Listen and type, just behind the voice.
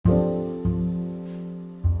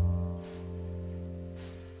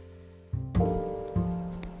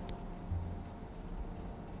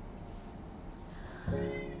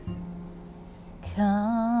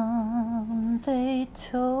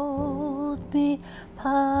me,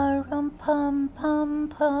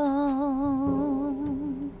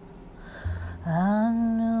 pa-rum-pum-pum-pum. A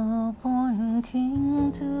newborn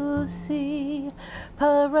king to see,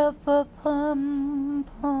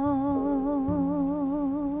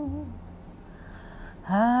 pa-ra-pa-pum-pum.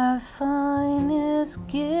 Our finest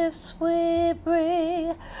gifts we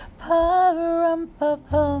bring,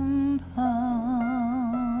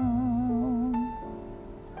 pa-rum-pa-pum-pum,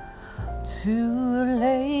 to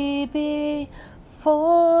lay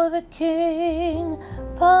before the king,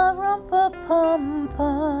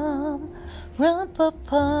 pa-rum-pa-pum-pum,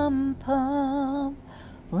 rum-pa-pum-pum,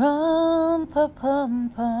 rum-pa-pum-pum.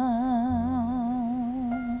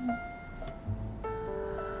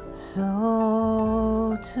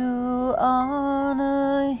 So to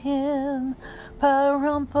honor him,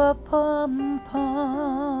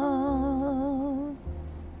 pa-rum-pa-pum-pum,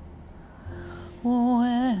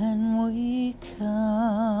 when we come,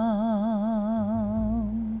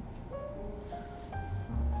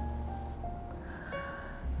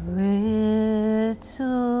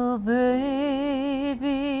 little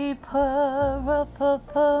baby,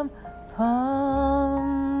 pa-ra-pa-pum-pum,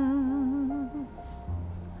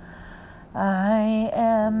 I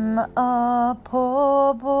am a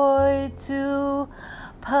poor boy too,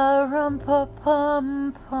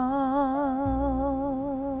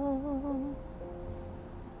 pa-rum-pa-pum-pum.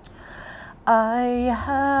 I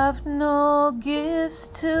have no gifts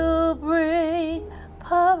to bring,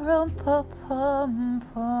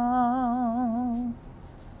 pa-rum-pa-pum-pum,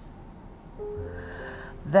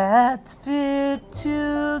 that's fit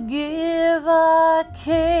to give a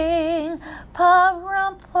king,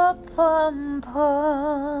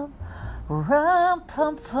 pa-rum-pa-pum-pum,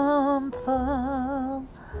 rum-pum-pum-pum,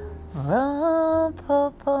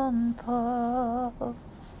 rum-pum-pum-pum.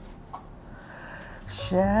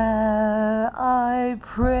 Shall I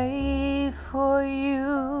pray for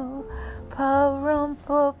you,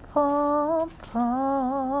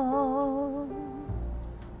 pa-rum-pa-pum-pum?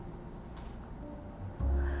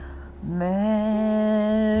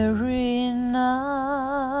 Mary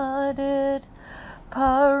nodded,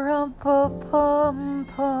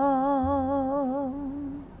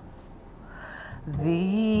 pa-rum-pa-pum-pum.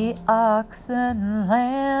 The ox and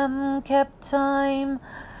lamb kept time,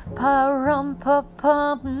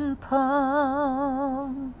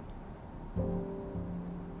 pa-rum-pa-pum-pum.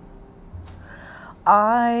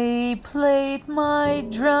 I played my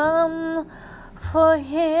drum for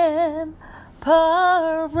him,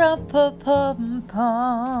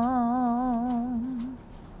 pa-rum-pa-pum-pum.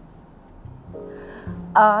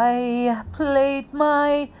 I played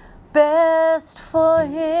my best for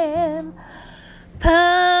him,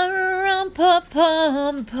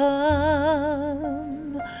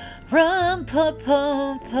 pa-rum-pa-pum-pum,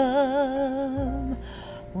 rum-pa-pum-pum,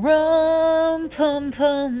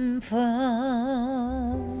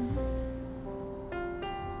 rum-pum-pum-pum.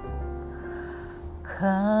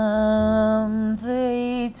 Come,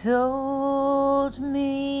 they told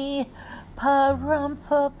me,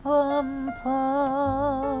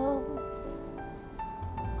 pa-rum-pa-pum-pum,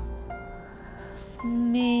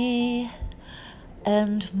 me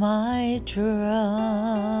and my drum.